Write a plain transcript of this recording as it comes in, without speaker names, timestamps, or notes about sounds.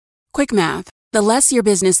Quick math. The less your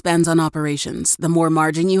business spends on operations, the more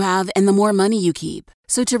margin you have and the more money you keep.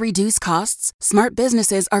 So to reduce costs, smart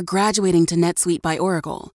businesses are graduating to NetSuite by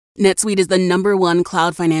Oracle. NetSuite is the #1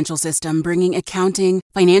 cloud financial system bringing accounting,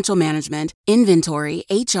 financial management, inventory,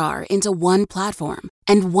 HR into one platform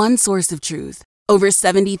and one source of truth. Over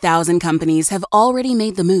 70,000 companies have already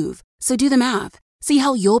made the move. So do the math. See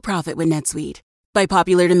how you'll profit with NetSuite. By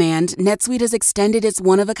popular demand, NetSuite has extended its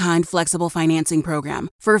one-of-a-kind flexible financing program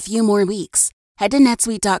for a few more weeks. Head to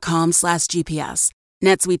netsuite.com/GPS.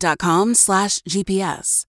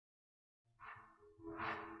 netsuite.com/GPS.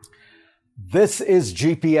 This is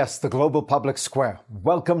GPS, the Global Public Square.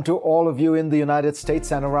 Welcome to all of you in the United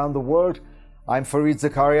States and around the world. I'm Fareed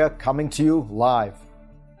Zakaria, coming to you live.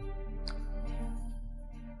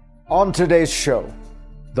 On today's show,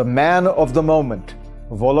 the man of the moment,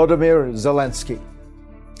 Volodymyr Zelensky.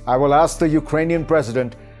 I will ask the Ukrainian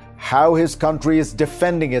president how his country is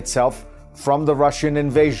defending itself from the Russian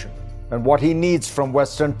invasion and what he needs from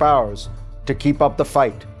Western powers to keep up the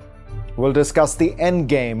fight. We'll discuss the end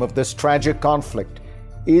game of this tragic conflict.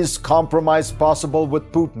 Is compromise possible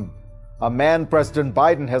with Putin, a man President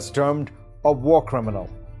Biden has termed a war criminal?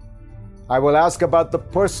 I will ask about the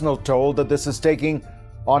personal toll that this is taking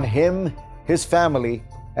on him, his family,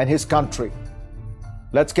 and his country.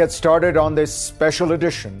 Let's get started on this special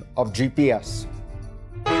edition of GPS.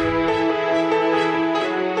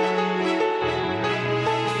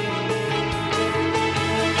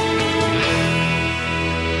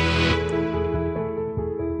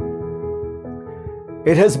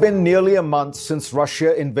 It has been nearly a month since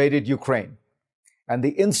Russia invaded Ukraine, and the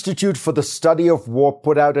Institute for the Study of War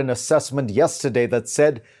put out an assessment yesterday that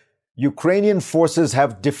said Ukrainian forces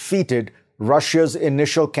have defeated Russia's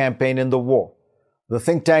initial campaign in the war. The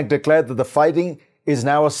think tank declared that the fighting is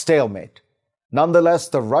now a stalemate. Nonetheless,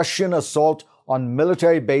 the Russian assault on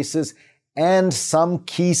military bases and some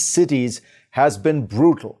key cities has been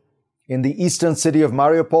brutal. In the eastern city of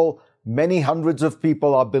Mariupol, many hundreds of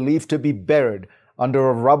people are believed to be buried under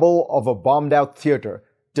a rubble of a bombed-out theater,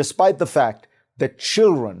 despite the fact that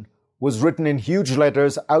 "children" was written in huge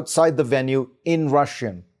letters outside the venue in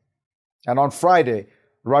Russian. And on Friday,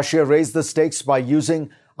 Russia raised the stakes by using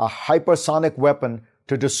a hypersonic weapon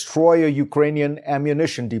to destroy a Ukrainian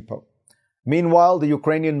ammunition depot. Meanwhile, the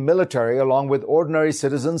Ukrainian military, along with ordinary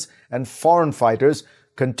citizens and foreign fighters,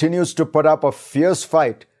 continues to put up a fierce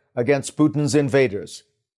fight against Putin's invaders.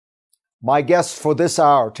 My guest for this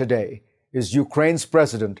hour today is Ukraine's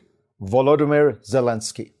President, Volodymyr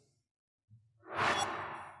Zelensky.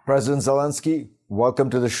 President Zelensky, welcome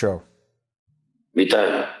to the show.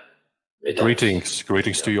 Вітаю.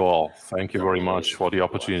 Greetings to you all. Thank you very much for the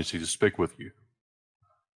opportunity to speak with you.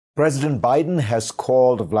 President Biden has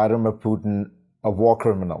called Vladimir Putin a war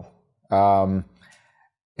criminal.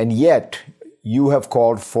 And yet, you have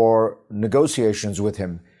called for negotiations with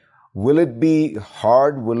him. Will it be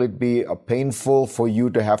hard? Will it be painful for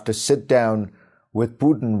you to have to sit down with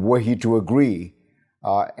Putin were he to agree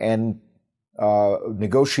and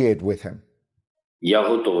negotiate with him?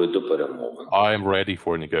 I am ready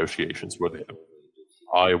for negotiations with him.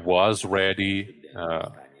 I was ready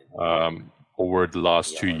over the last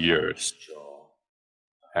 2 years.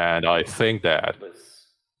 And I think that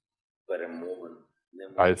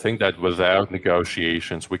without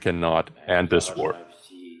negotiations, we cannot end this war.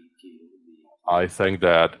 I think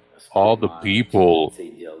that all the people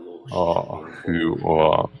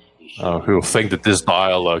who think that this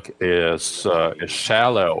dialogue is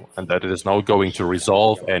shallow and that it is not going to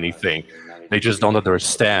resolve anything, they just don't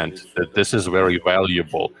understand that this is very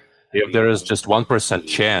valuable. If there is just 1%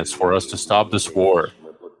 chance for us to stop this war,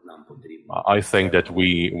 I think that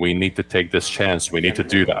we need to take this chance. We need to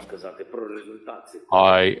do that.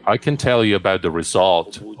 I can tell you about the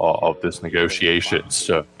result of these negotiations.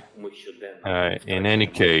 In any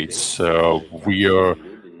case,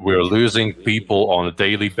 we're losing people on a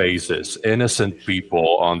daily basis, innocent people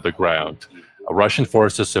on the ground. Russian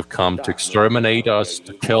forces have come to exterminate us,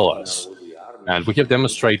 to kill us. And we have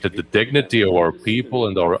demonstrated the dignity of our people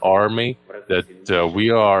and our army, that we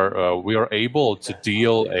are able to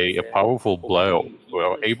deal a powerful blow. We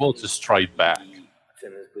are able to strike back.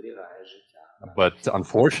 But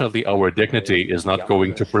unfortunately, our dignity is not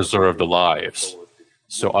going to preserve the lives.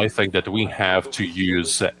 So I think that we have to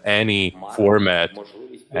use any format,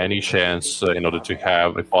 any chance in order to have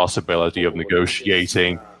a possibility of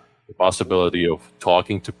negotiating, the possibility of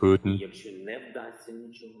talking to Putin.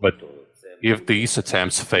 But if these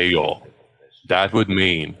attempts fail, that would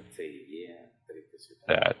mean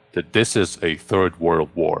that this is a third world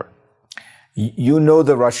war. You know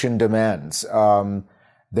the Russian demands.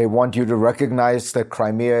 They want you to recognize that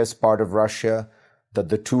Crimea is part of Russia, that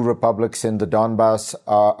the two republics in the Donbass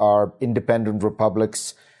are independent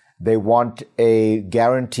republics. They want a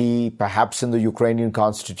guarantee, perhaps in the Ukrainian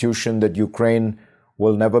constitution, that Ukraine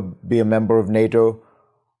will never be a member of NATO.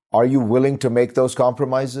 Are you willing to make those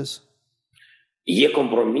compromises?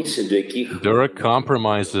 There are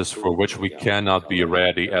compromises for which we cannot be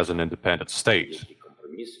ready as an independent state.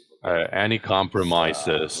 Any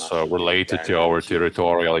compromises related to our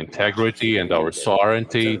territorial integrity and our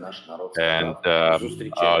sovereignty, and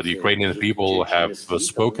the Ukrainian people have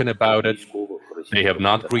spoken about it. They have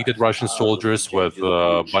not greeted Russian soldiers with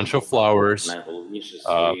a bunch of flowers.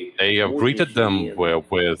 They have greeted them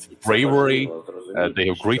with bravery. They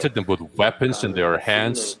have greeted them with weapons in their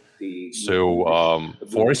hands. So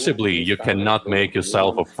forcibly, you cannot make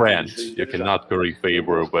yourself a friend. You cannot curry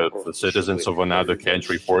favor with the citizens of another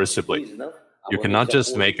country forcibly. You cannot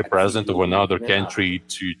just make a president of another country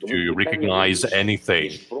to recognize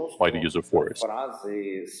anything by the use of force.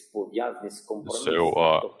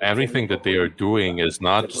 So everything that they are doing is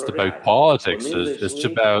not just about politics. It's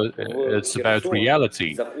about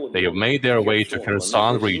reality. They have made their way to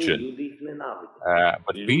Kherson region.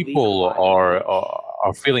 But people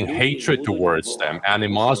are feeling hatred towards them,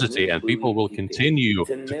 animosity, and people will continue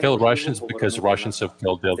to kill Russians because Russians have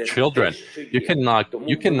killed their children. You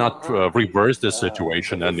cannot reverse this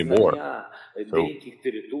situation anymore. So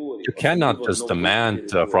you cannot just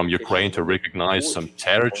demand from Ukraine to recognize some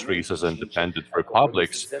territories as independent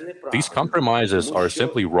republics. These compromises are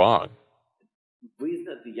simply wrong.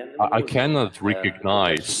 I cannot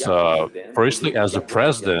recognize, firstly, as a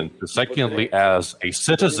president, secondly, as a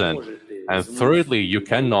citizen, and thirdly, you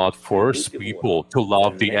cannot force people to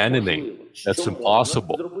love the enemy. That's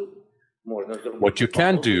impossible. What you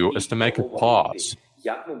can do is to make a pause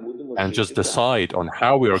and just decide on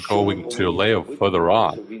how we are going to live further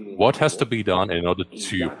on. What has to be done in order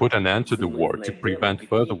to put an end to the war, to prevent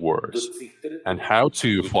further wars, and how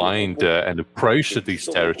to find an approach to these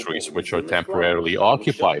territories which are temporarily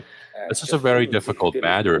occupied. This is a very difficult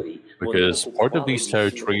matter because part of these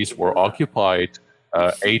territories were occupied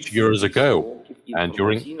 8 years ago. And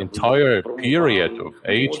during entire period of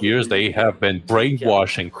 8 years, they have been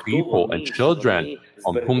brainwashing people and children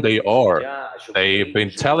on whom they are. They've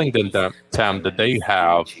been telling them that they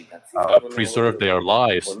have preserved their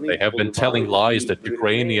lives. They have been telling lies that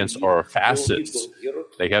Ukrainians are fascists.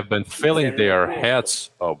 They have been filling their heads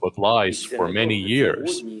with lies for many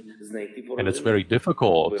years. And it's very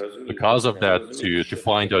difficult because of that to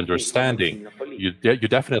find understanding. You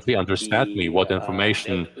definitely understand me what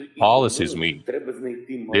information policies mean.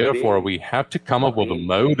 Therefore, we have to come up with a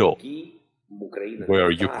model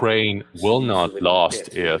where Ukraine will not lose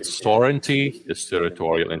its sovereignty, its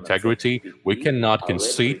territorial integrity. We cannot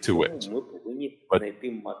concede to it. But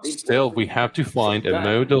still, we have to find a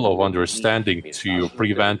model of understanding to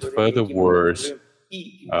prevent further wars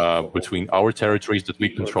between our territories that we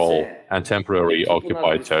control and temporary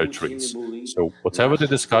occupied territories. So whatever the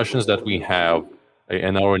discussions that we have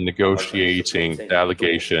in our negotiating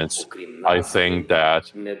delegations, I think that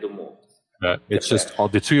it's just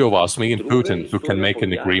the two of us, me and Putin, who can make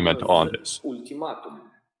an agreement on this.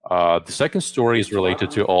 The second story is related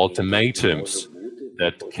to ultimatums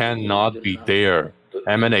that cannot be there,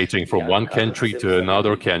 emanating from one country to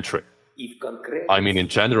another country. I mean, in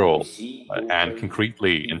general, and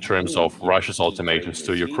concretely in terms of Russia's ultimatums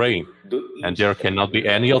to Ukraine. And there cannot be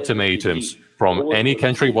any ultimatums from any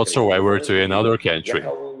country whatsoever to another country,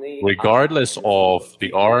 regardless of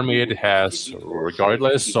the army it has,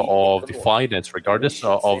 regardless of the finance, regardless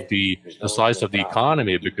of the size of the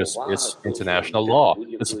economy, because it's international law.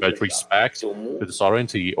 It's about respect to the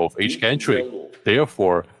sovereignty of each country.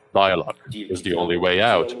 Therefore, dialogue is the only way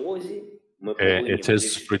out. It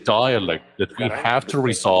is through dialogue that we have to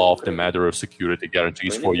resolve the matter of security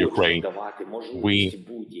guarantees for Ukraine. We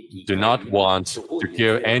do not want to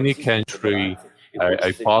give any country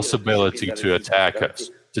a possibility to attack us.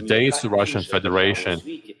 Today it's the Russian Federation.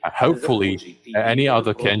 Hopefully, any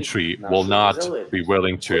other country will not be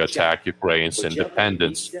willing to attack Ukraine's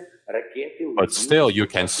independence. But still, you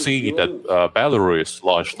can see that Belarus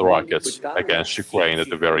launched rockets against Ukraine at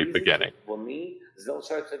the very beginning.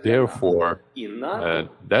 Therefore,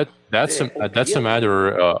 that's a matter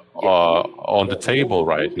on the table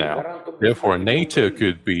right now. Therefore, NATO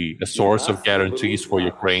could be a source of guarantees for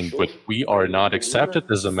Ukraine, but we are not accepted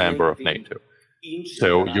as a member of NATO.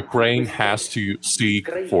 So Ukraine has to seek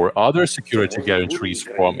for other security guarantees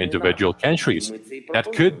from individual countries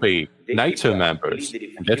that could be NATO members.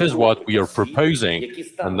 And that is what we are proposing.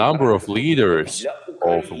 A number of leaders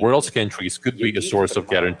of the world's countries could be a source of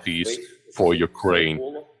guarantees for Ukraine.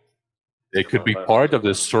 They could be part of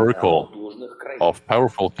this circle of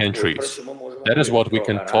powerful countries. That is what we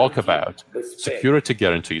can talk about. Security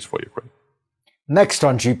guarantees for Ukraine. Next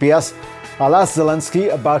on GPS, I'll ask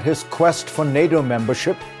Zelensky about his quest for NATO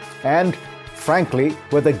membership and, frankly,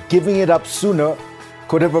 whether giving it up sooner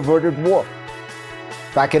could have averted war.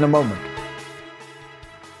 Back in a moment.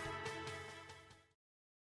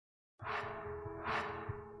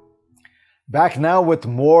 Back now with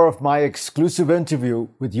more of my exclusive interview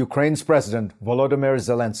with Ukraine's President, Volodymyr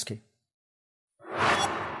Zelensky.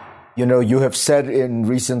 You know, you have said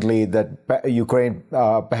recently that Ukraine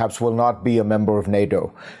perhaps will not be a member of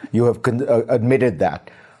NATO. You have admitted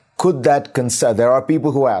that. Could that there are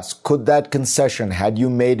people who ask, could that concession, had you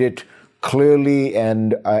made it clearly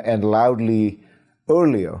and loudly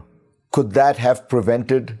earlier, could that have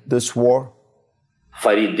prevented this war?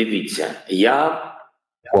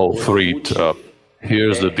 Well, Farid,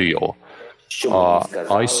 here's the deal.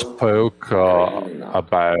 I spoke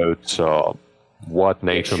about what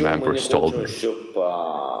NATO members told me.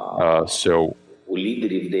 So,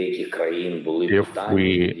 if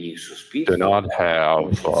we do not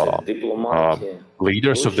have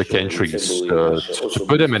leaders of the countries to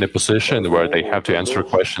put them in a position where they have to answer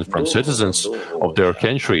questions from citizens of their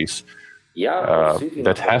countries,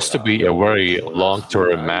 that has to be a very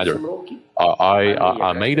long-term matter.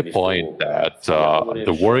 I made a point that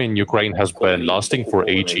the war in Ukraine has been lasting for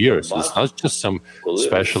 8 years. It's not just some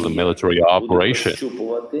special military operation.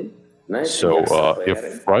 So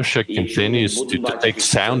if Russia continues to take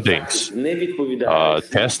soundings,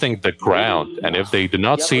 testing the ground, and if they do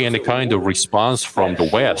not see any kind of response from the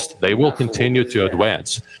West, they will continue to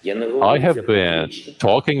advance. I have been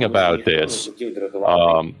talking about this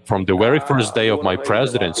from the very first day of my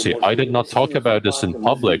presidency. I did not talk about this in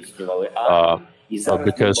public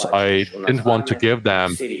because I didn't want to give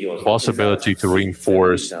them the possibility to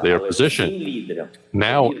reinforce their position.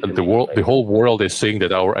 Now the whole world is seeing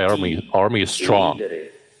that our army is strong.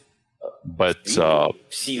 But the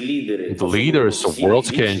leaders of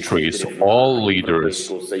world countries, all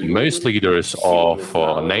leaders, most leaders of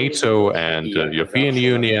NATO and European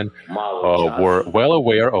Union were well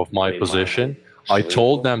aware of my position. I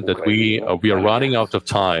told them that we are running out of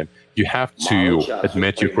time. You have to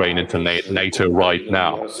admit Ukraine into NATO right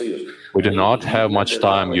now. We do not have much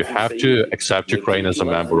time. You have to accept Ukraine as a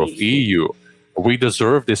member of the EU. We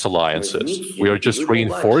deserve these alliances. We are just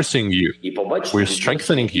reinforcing you. We're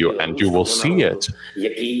strengthening you, and you will see it.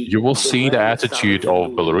 You will see the attitude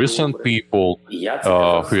of Belarusian people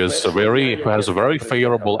who has a very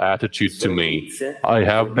favorable attitude to me. I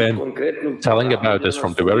have been telling about this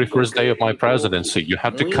from the very first day of my presidency. You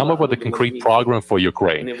have to come up with a concrete program for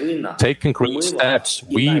Ukraine. Take concrete steps.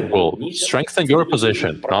 We will strengthen your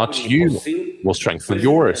position, not you will strengthen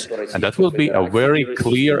yours. And that will be a very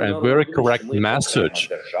clear and very correct message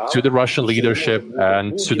to the Russian leadership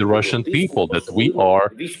and to the Russian people that we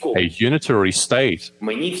are a unitary state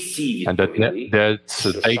and that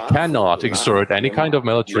they cannot exert any kind of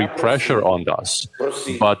military pressure on us.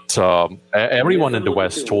 But everyone in the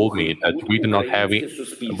West told me that we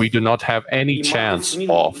do not have any chance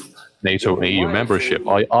of NATO and EU membership.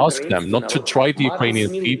 I asked them not to drive the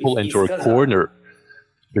Ukrainian people into a corner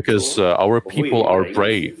because our people are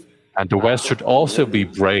brave, and the West should also be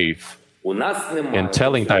brave in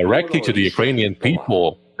telling directly to the Ukrainian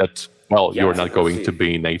people that, well, you're not going to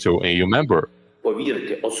be NATO and EU member.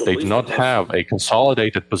 They do not have a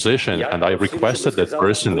consolidated position, and I requested that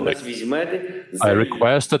personally. I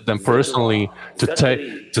requested them personally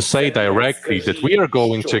to say directly that we are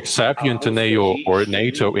going to accept you into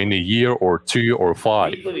NATO in a year or 2 or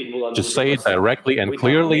 5. Just say it directly and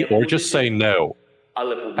clearly, or just say no.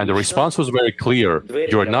 And the response was very clear.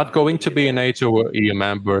 You are not going to be a NATO or EU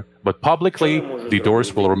member, but publicly the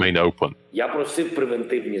doors will remain open.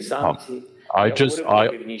 I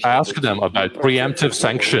asked them about preemptive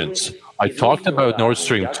sanctions. I talked about Nord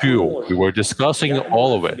Stream 2. We were discussing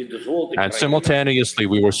all of it. And simultaneously,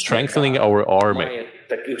 we were strengthening our army.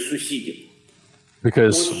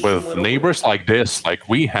 Because with neighbors like this, like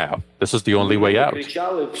we have, this is the only way out.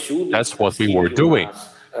 That's what we were doing.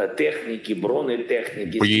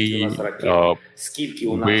 We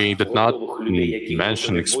did not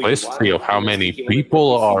mention explicitly of how many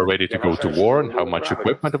people are ready to go to war and how much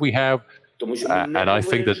equipment we have. And I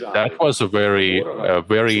think that was a very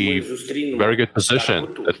good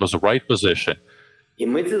position. That was the right position.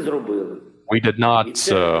 We did not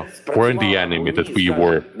warn the enemy that we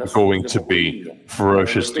were going to be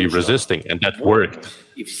ferociously resisting, and that worked.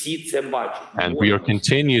 And we are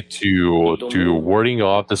continue to warding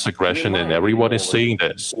off this aggression, and everyone is seeing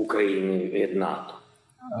this.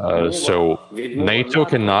 So NATO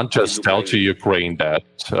cannot just tell to Ukraine that.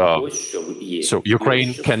 So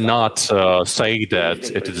Ukraine cannot say that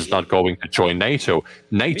it is not going to join NATO.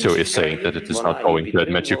 NATO is saying that it is not going to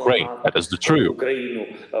admit Ukraine. That is the truth.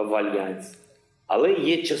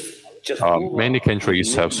 Many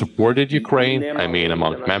countries have supported Ukraine, I mean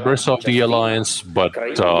among members of the alliance, but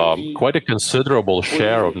quite a considerable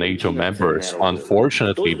share of NATO members,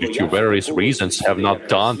 unfortunately, due to various reasons, have not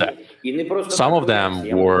done that. Some of them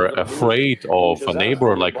were afraid of a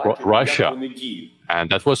neighbor like Russia, and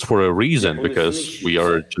that was for a reason, because we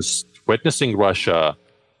are just witnessing Russia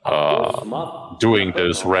doing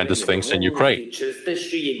those horrendous things in Ukraine.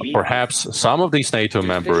 Perhaps some of these NATO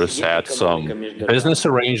members had some business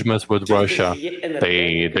arrangements with Russia.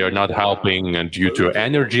 They are not helping due to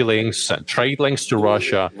energy links and trade links to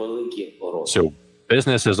Russia. So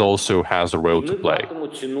business also has a role to play.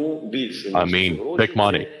 I mean, big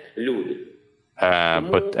money.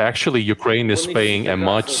 But actually, Ukraine is paying a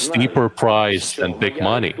much steeper price than big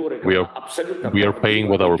money. We are paying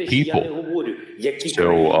with our people.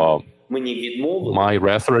 So my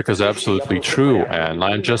rhetoric is absolutely true, and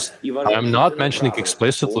I'm not mentioning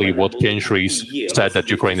explicitly what countries said that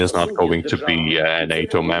Ukraine is not going to be a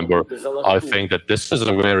NATO member. I think that this is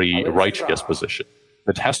a very righteous position.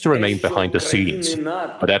 It has to remain behind the scenes,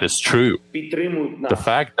 but that is true. The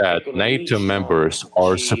fact that NATO members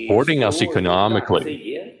are supporting us economically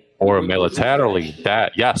or militarily,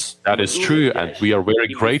 that is true, and we are very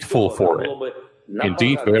grateful for it.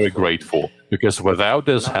 Indeed, very grateful, because without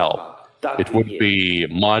this help, it would be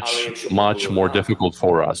much more difficult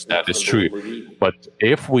for us. That is true. But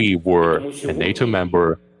if we were a NATO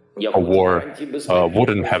member, a war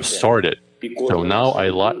wouldn't have started. So now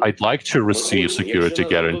I'd like to receive security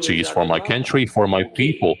guarantees for my country, for my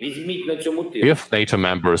people. If NATO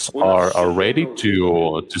members are ready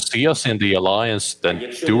to see us in the alliance,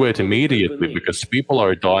 then do it immediately, because people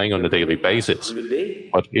are dying on a daily basis.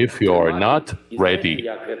 But if you are not ready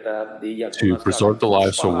to preserve the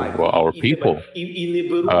lives of our people,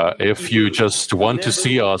 if you just want to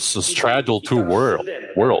see us straddle two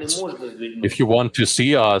worlds, if you want to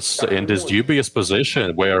see us in this dubious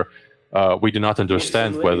position where we do not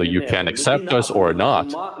understand whether you can accept us or not,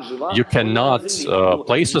 you cannot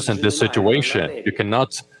place us in this situation. You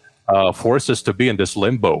cannot force us to be in this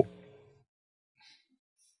limbo.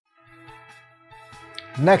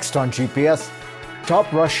 Next on GPS,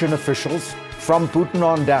 top Russian officials, from Putin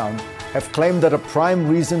on down, have claimed that a prime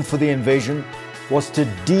reason for the invasion was to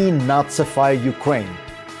denazify Ukraine.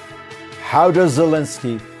 How does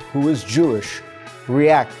Zelensky, who is Jewish,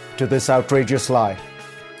 react to this outrageous lie?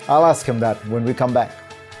 I'll ask him that when we come back.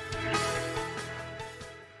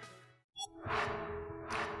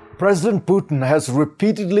 President Putin has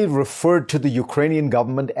repeatedly referred to the Ukrainian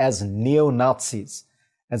government as neo-Nazis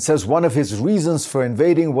and says one of his reasons for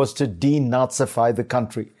invading was to denazify the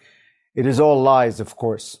country. It is all lies, of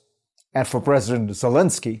course. And for President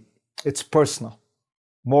Zelensky, it's personal.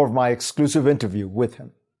 More of my exclusive interview with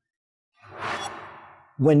him.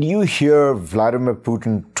 When you hear Vladimir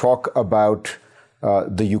Putin talk about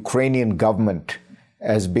the Ukrainian government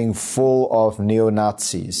as being full of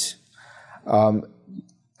neo-Nazis,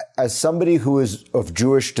 as somebody who is of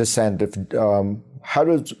Jewish descent, how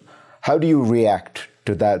do you react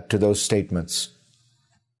to those statements?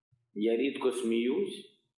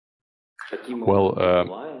 Well,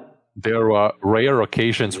 there are rare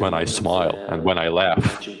occasions when I smile and when I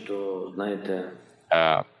laugh.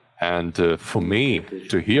 And for me,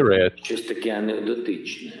 to hear it,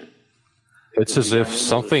 it's as if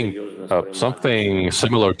something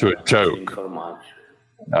similar to a joke.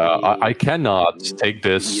 I cannot take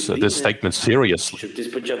this statement seriously.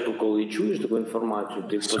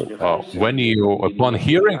 So, when you, upon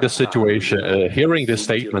hearing the situation, hearing the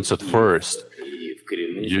statements at first,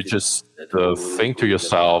 you just think to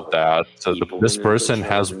yourself that this person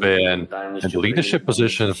has been in the leadership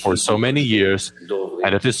position for so many years,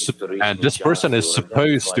 and this person is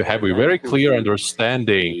supposed to have a very clear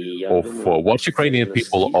understanding of what Ukrainian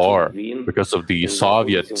people are because of the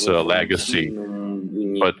Soviet legacy.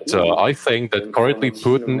 But I think that currently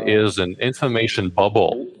Putin is an information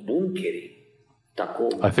bubble.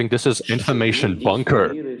 I think this is information bunker,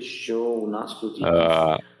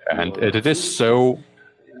 and it is so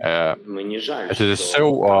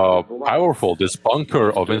powerful, this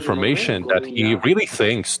bunker of information, that he really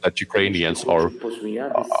thinks that Ukrainians are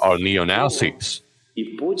neo-Nazis.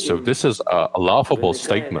 So this is a laughable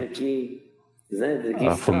statement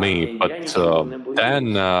for me. But then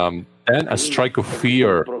a strike of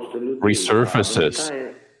fear resurfaces,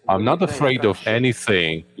 I'm not afraid of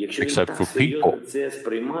anything except for people.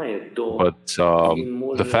 But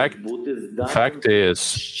the fact is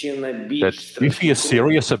that if he is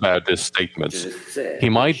serious about these statements, he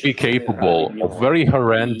might be capable of very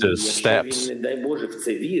horrendous steps,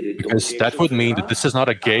 because that would mean that this is not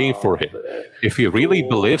a game for him. If he really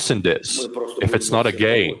believes in this, if it's not a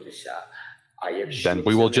game, then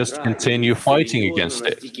we will just continue fighting against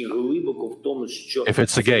it. If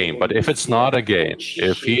it's a game, but if it's not a game,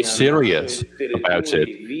 if he's serious about it,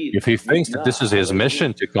 if he thinks that this is his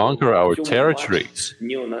mission to conquer our territories,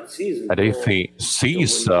 and if he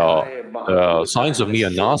sees signs of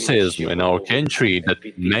neo-Nazism in our country, that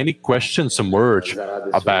many questions emerge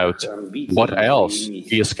about what else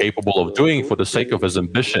he is capable of doing for the sake of his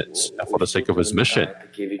ambitions and for the sake of his mission.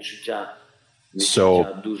 So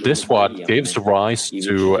this what gives rise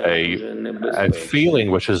to a feeling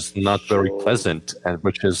which is not very pleasant and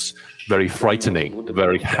which is very frightening,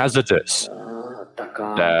 very hazardous,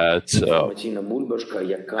 that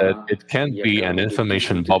it can be an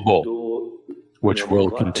information bubble which will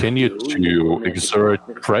continue to exert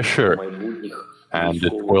pressure, and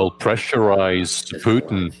it will pressurize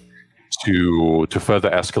Putin to further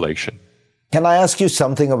escalation. Can I ask you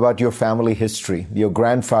something about your family history? Your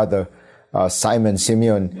grandfather,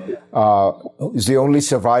 Simeon, is the only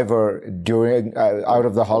survivor during out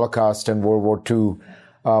of the Holocaust and World War II.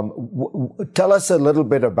 Tell us a little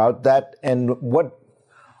bit about that, and what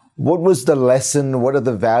was the lesson? What are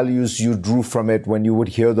the values you drew from it when you would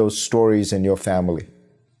hear those stories in your family?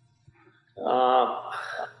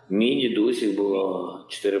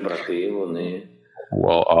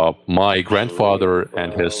 Well, my grandfather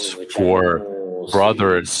and his 4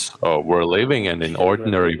 brothers were living in an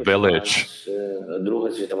ordinary village,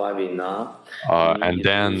 and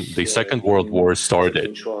then the Second World War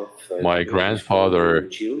started. My grandfather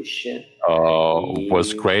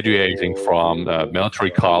was graduating from military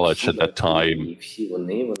college at that time,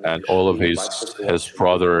 and all of his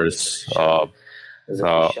brothers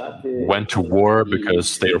went to war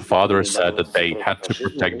because their father said that they had to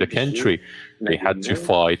protect the country, they had to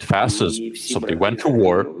fight fascism, so they went to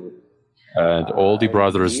war. And all the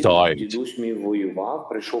brothers died.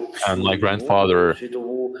 And my grandfather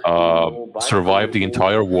survived the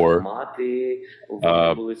entire war.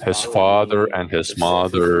 His father and his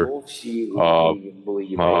mother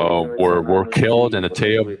were killed in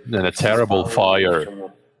a terrible fire.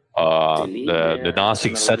 The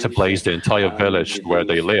Nazis set ablaze the entire village where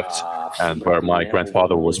they lived and where my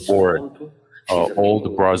grandfather was born. All the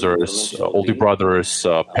brothers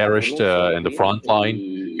perished in the front line.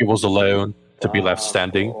 He was alone to be left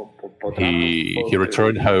standing. He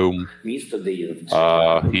returned home.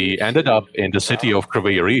 He ended up in the city of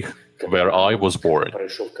Kryvyi Rih, where I was born.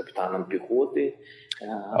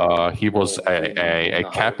 He was a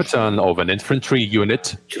captain of an infantry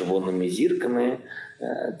unit.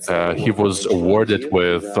 He was awarded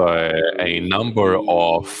with a number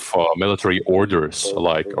of military orders,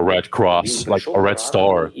 like a Red Cross, like a Red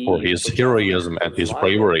Star, for his heroism and his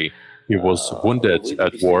bravery. He was wounded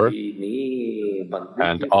at war,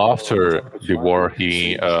 and after the war,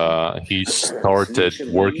 he started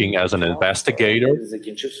working as an investigator,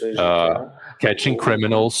 catching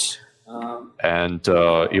criminals, and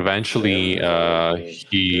eventually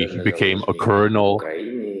he became a colonel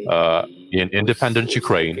in independent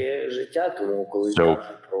Ukraine. So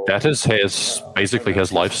that is basically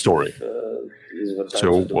his life story.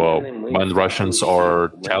 So when Russians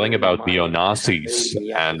are telling about neo-Nazis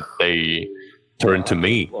and they turn to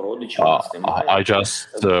me, I just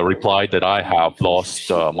replied that I have lost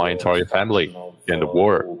my entire family in the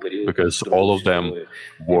war, because all of them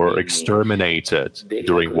were exterminated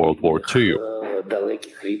during World War II.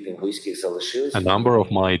 A number of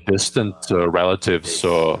my distant relatives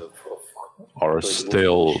are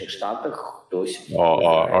still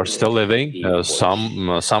living.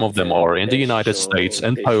 Some of them are in the United States,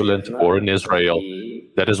 in Poland, or in Israel.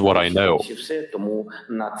 That is what I know.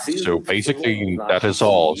 So basically, that is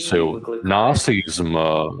all. So Nazism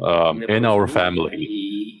in our family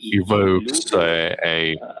evokes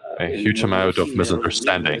a huge amount of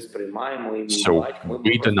misunderstanding. So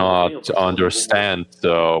we do not understand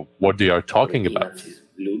what they are talking about.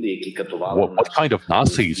 What kind of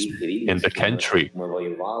Nazis in the country?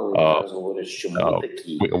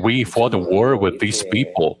 We fought a war with these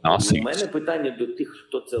people, Nazis.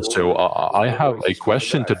 So I have a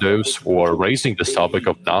question to those who are raising this topic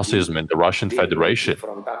of Nazism in the Russian Federation.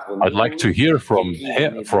 I'd like to hear from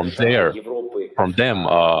them,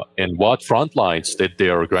 in what front lines did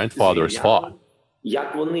their grandfathers fight?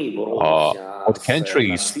 what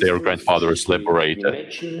countries their grandfathers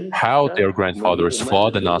liberated, how their grandfathers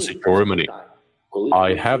fought the Nazi Germany.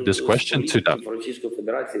 I have this question to them.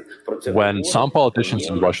 When some politicians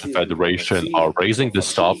in Russian Federation are raising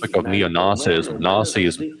this topic of neo-Nazism,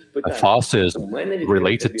 Nazism, and fascism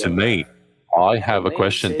related to me, I have a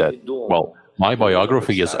question that, well, my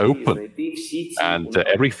biography is open, and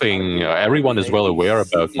everyone is well aware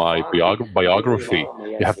about my biography.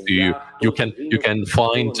 You can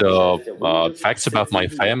find facts about my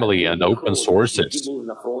family and open sources.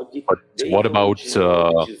 But what about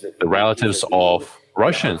the relatives of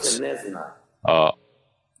Russians?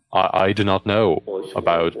 I do not know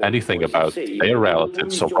about anything about their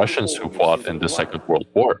relatives of Russians who fought in the Second World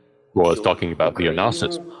War. Who was talking about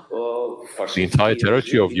neo-Nazism. The entire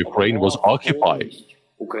territory of Ukraine was occupied.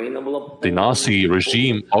 The Nazi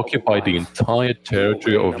regime occupied the entire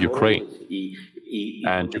territory of Ukraine.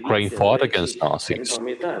 And Ukraine fought against Nazis.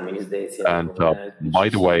 And by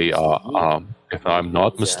the way, if I'm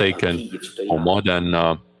not mistaken, for more than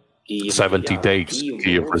 70 days,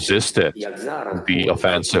 Kiev resisted the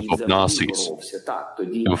offensive of Nazis.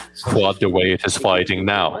 It fought the way it is fighting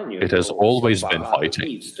now. It has always been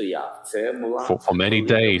fighting. For many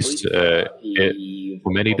days,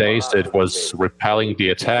 it was repelling the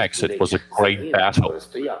attacks. It was a great battle.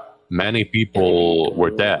 Many people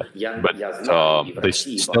were dead, but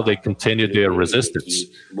they continued their resistance.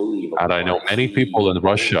 And I know many people in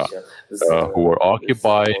Russia who were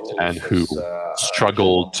occupied and who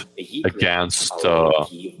struggled against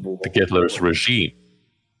Hitler's regime.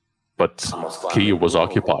 But Kyiv was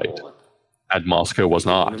occupied, and Moscow was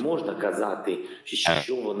not.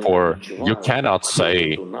 You cannot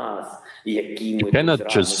say. They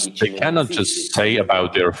cannot just say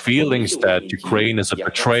about their feelings that Ukraine is a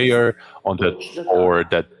betrayer or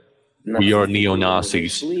that we are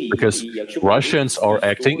neo-Nazis, because Russians are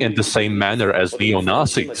acting in the same manner as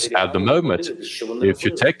neo-Nazis at the moment. If you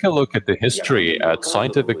take a look at the history, at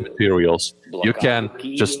scientific materials, you can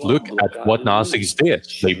just look at what Nazis did.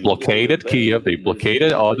 They blockaded Kiev, they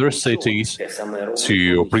blockaded other cities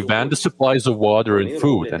to prevent the supplies of water and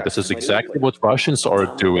food, and this is exactly what Russians are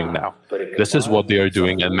doing now. This is what they are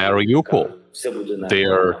doing in Mariupol.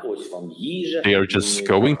 They are just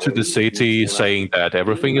going to the city saying that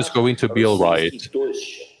everything is going to be all right,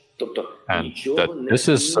 and that this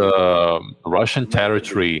is Russian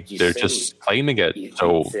territory. They're just claiming it,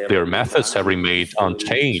 so their methods have remained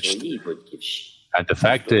unchanged. And the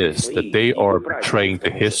fact is that they are betraying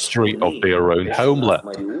the history of their own homeland.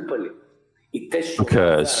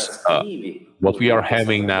 Because what we are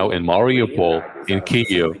having now in Mariupol, in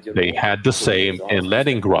Kyiv, they had the same in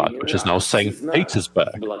Leningrad, which is now St.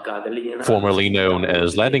 Petersburg, formerly known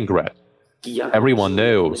as Leningrad. Everyone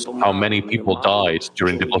knows how many people died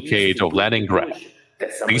during the blockade of Leningrad.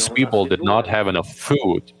 These people did not have enough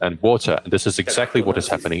food and water, and this is exactly what is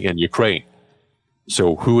happening in Ukraine.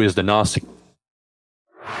 So who is the Nazi?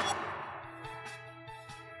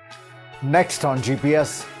 Next on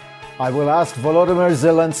GPS, I will ask Volodymyr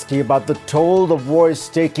Zelensky about the toll the war is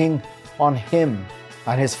taking on him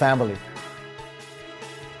and his family.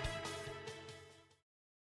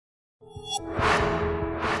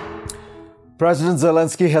 President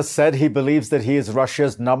Zelensky has said he believes that he is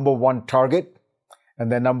Russia's number one target,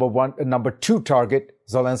 and their number two target,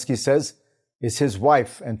 Zelensky says, is his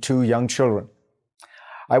wife and two young children.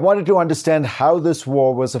 I wanted to understand how this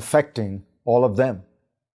war was affecting all of them.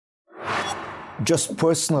 Just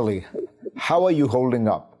personally, how are you holding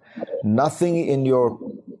up? Nothing in your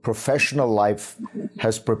professional life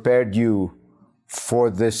has prepared you for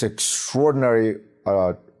this extraordinary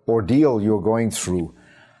ordeal you're going through.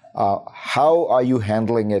 How are you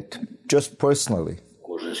handling it just personally?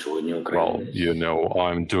 Well,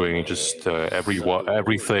 I'm doing just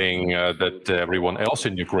everything that everyone else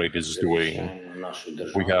in Ukraine is doing.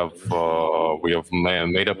 We have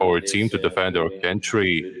made up our team to defend our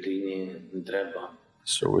country.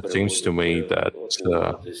 So it seems to me that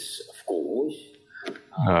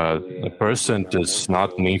a person does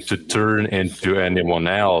not need to turn into anyone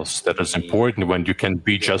else. That is important when you can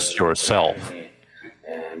be just yourself.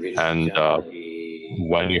 And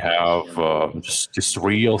when you have just this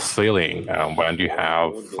real feeling, when you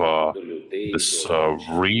have this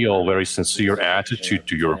real, very sincere attitude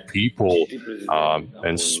to your people,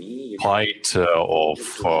 in spite of,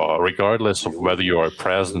 regardless of whether you are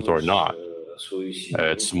present or not,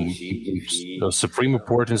 it's of supreme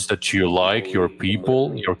importance that you like your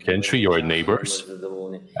people, your country, your neighbors,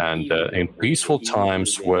 and in peaceful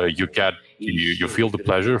times where you feel the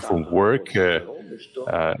pleasure from work.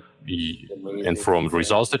 And from the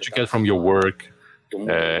results that you get from your work,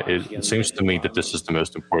 It seems to me that this is the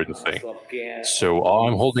most important thing. So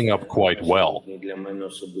I'm holding up quite well.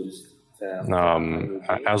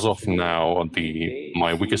 As of now,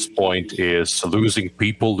 my weakest point is losing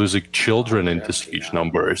people, losing children in these huge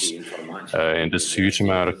numbers, in this huge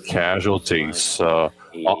amount of casualties.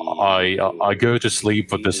 I go to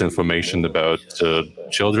sleep with this information about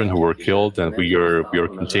children who were killed, and we are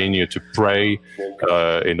continue to pray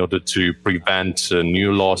in order to prevent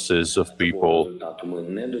new losses of people.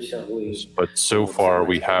 But so far,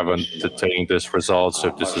 we haven't attained this result.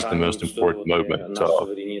 So this is the most important moment.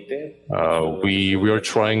 We are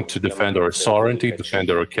trying to defend our sovereignty,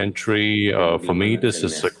 defend our country. For me, this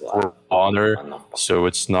is a core honor, so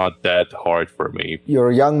it's not that hard for me. You're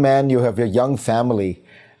a young man, you have a young family,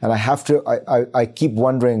 and I keep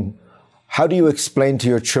wondering, how do you explain to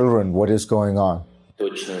your children what is going on?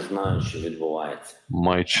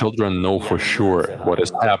 My children know for sure what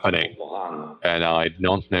is happening, and I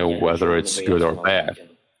don't know whether it's good or bad.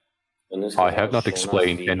 I have not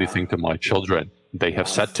explained anything to my children. They have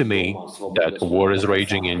said to me that war is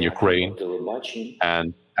raging in Ukraine,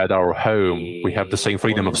 and at our home we have the same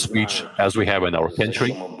freedom of speech as we have in our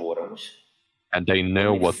country, and they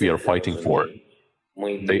know what we are fighting for.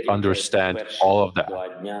 They understand all of that.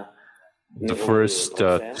 The first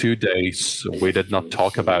 2 days, we did not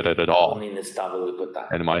talk about it at all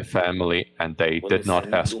in my family, and they did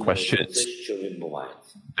not ask questions.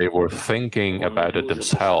 They were thinking about it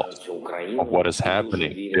themselves, of what is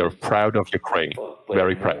happening. They are proud of Ukraine,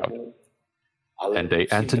 very proud. And they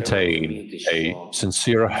entertain a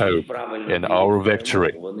sincere hope in our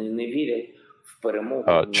victory.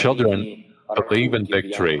 Children believe in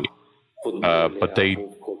victory, but they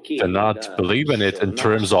do not believe in it in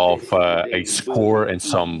terms of a score in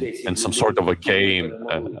some sort of a game,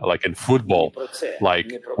 like in football. Like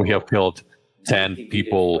we have killed 10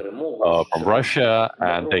 people from Russia,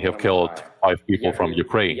 and they have killed 5 people from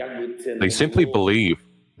Ukraine. They simply believe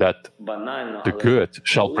that the good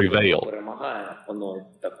shall prevail.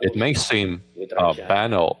 It may seem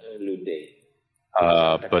banal,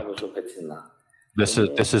 but this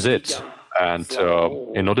is it. And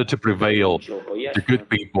in order to prevail, the good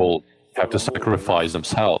people have to sacrifice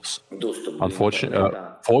themselves.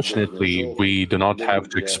 Fortunately, we do not have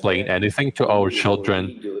to explain anything to our children.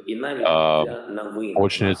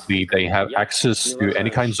 Fortunately, they have access to any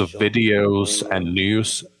kinds of videos and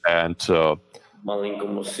news, and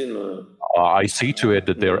I see to it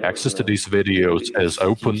that their access to these videos is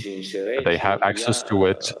open. They have access to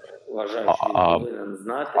it.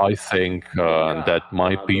 I think that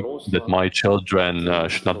my children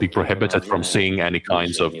should not be prohibited from seeing any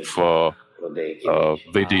kinds of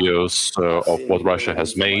videos of what Russia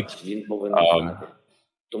has made.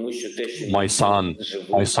 My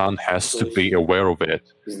son has to be aware of it,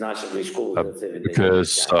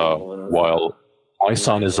 because while my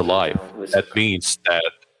son is alive, that means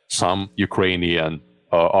that some Ukrainian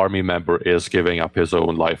army member is giving up his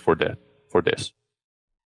own life for this.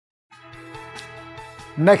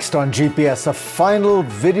 Next on GPS, a final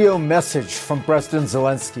video message from President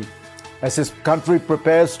Zelensky as his country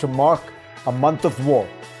prepares to mark a month of war.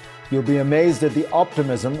 You'll be amazed at the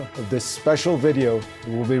optimism of this special video that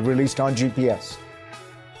will be released on GPS.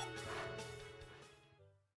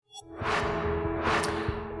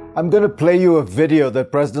 I'm going to play you a video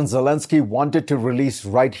that President Zelensky wanted to release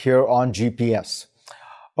right here on GPS.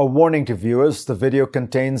 A warning to viewers, the video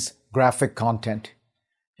contains graphic content.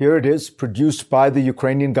 Here it is, produced by the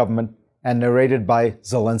Ukrainian government and narrated by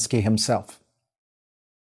Zelensky himself.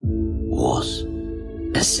 Was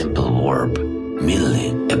a simple verb, merely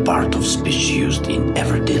a part of speech used in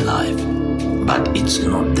everyday life. But it's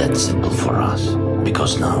not that simple for us,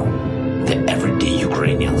 because now the everyday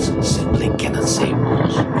Ukrainians simply cannot say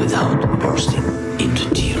was without bursting into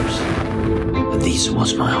tears. This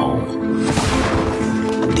was my home.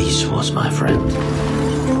 This was my friend.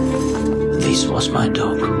 This was my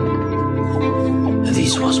dog.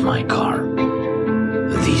 This was my car.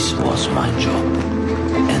 This was my job.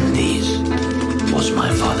 And this was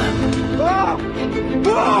my father.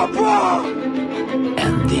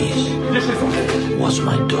 And this was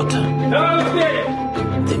my daughter.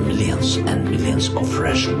 The millions and millions of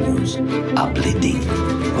fresh wounds are bleeding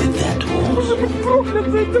with that wounds.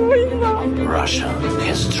 Russia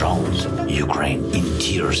has drowned Ukraine in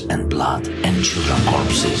tears and blood and children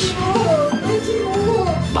corpses.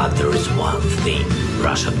 But there is one thing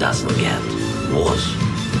Russia doesn't get. Was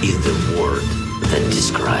is the word that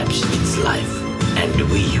describes its life. And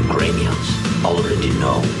we Ukrainians already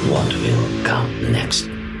know what will come next.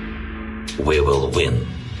 We will win.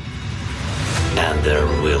 And there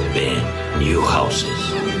will be new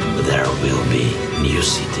houses. There will be new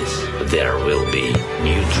cities. There will be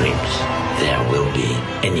new dreams. There will be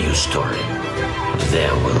a new story.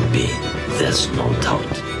 There will be, there's no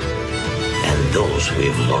doubt. And those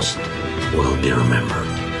we've lost will be remembered.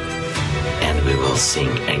 And we will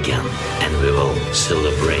sing again. And we will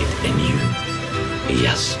celebrate anew.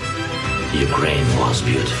 Yes, Ukraine was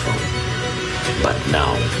beautiful. But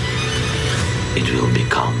now it will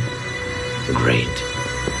become great,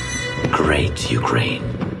 great Ukraine.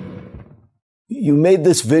 You made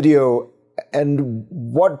this video, and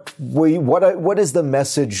what is the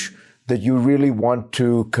message that you really want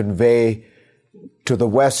to convey to the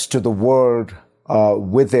West, to the world,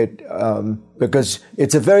 with it? Because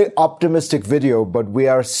it's a very optimistic video, but we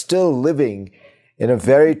are still living in a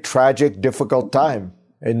very tragic, difficult time.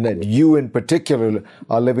 And that you in particular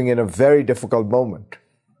are living in a very difficult moment.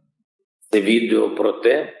 This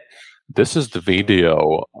is the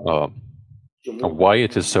video. Why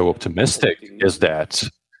it is so optimistic is that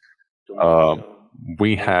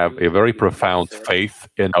we have a very profound faith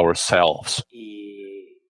in ourselves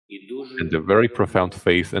and a very profound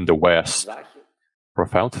faith in the West,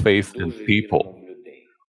 profound faith in people.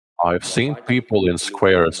 I've seen people in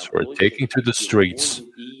squares who are taking to the streets.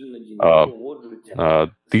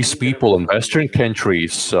 These people in Western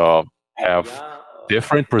countries have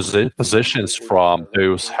different positions from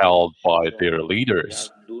those held by their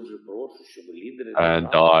leaders. And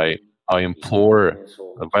I implore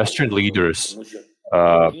Western leaders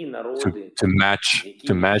to match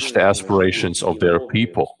the aspirations of their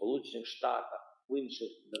people.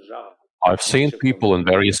 I've seen people in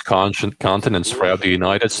various continents throughout the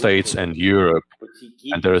United States and Europe,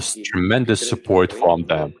 and there is tremendous support from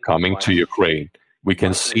them coming to Ukraine. We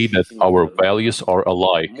can see that our values are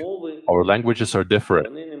alike. Our languages are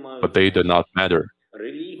different, but they do not matter.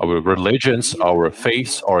 Our religions, our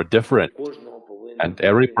faiths are different, and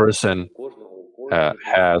every person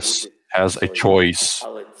has a choice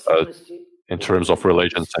in terms of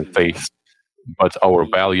religions and faith, but our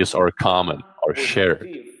values are common, are shared.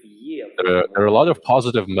 There are a lot of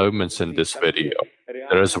positive moments in this video.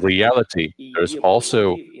 There is reality. There is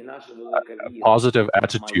also a positive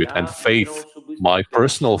attitude and faith, my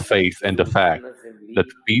personal faith in the fact that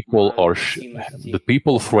people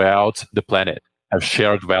throughout the planet have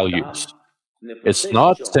shared values. It's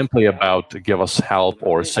not simply about to give us help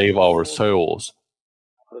or save our souls,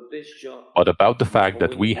 but about the fact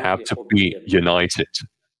that we have to be united.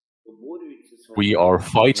 We are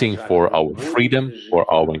fighting for our freedom, for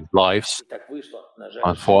our lives.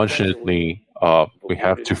 Unfortunately, we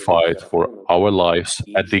have to fight for our lives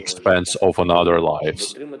at the expense of another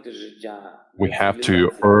lives. We have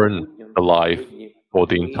to earn a life for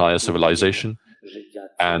the entire civilization,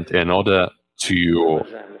 and in order to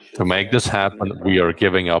make this happen, we are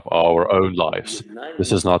giving up our own lives.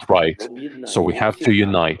 This is not right. So we have to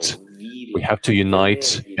unite. We have to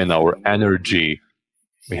unite in our energy.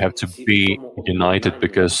 We have to be united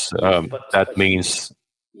because that means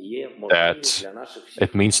that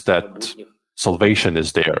salvation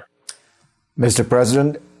is there. Mr.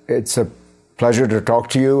 President, it's a pleasure to talk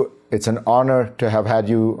to you. It's an honor to have had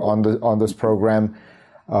you on this program.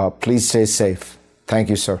 Please stay safe. Thank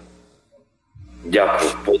you, sir.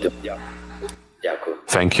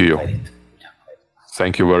 Thank you.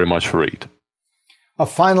 Thank you very much, Fareed. A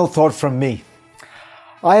final thought from me.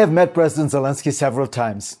 I have met President Zelensky several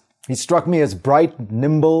times. He struck me as bright,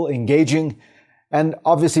 nimble, engaging, and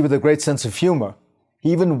obviously with a great sense of humor.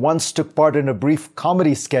 He even once took part in a brief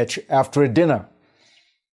comedy sketch after a dinner.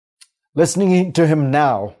 Listening to him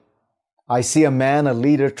now, I see a man, a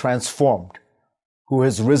leader transformed, who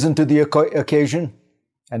has risen to the occasion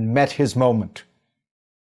and met his moment.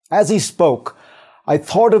 As he spoke, I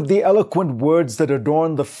thought of the eloquent words that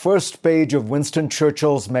adorn the first page of Winston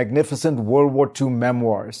Churchill's magnificent World War II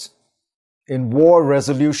memoirs. In war,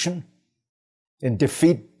 resolution. In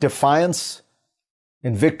defeat, defiance.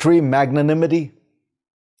 In victory, magnanimity.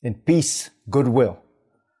 In peace, goodwill.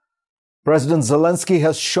 President Zelensky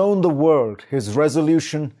has shown the world his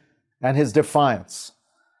resolution and his defiance.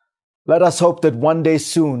 Let us hope that one day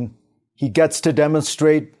soon he gets to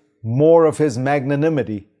demonstrate more of his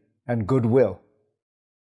magnanimity and goodwill.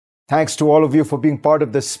 Thanks to all of you for being part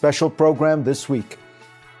of this special program this week.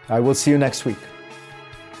 I will see you next week.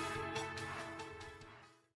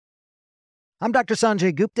 I'm Dr.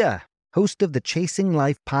 Sanjay Gupta, host of the Chasing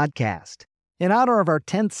Life podcast. In honor of our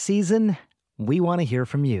 10th season, we want to hear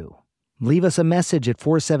from you. Leave us a message at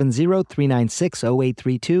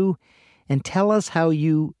 470-396-0832 and tell us how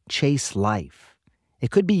you chase life.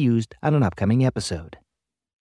 It could be used on an upcoming episode.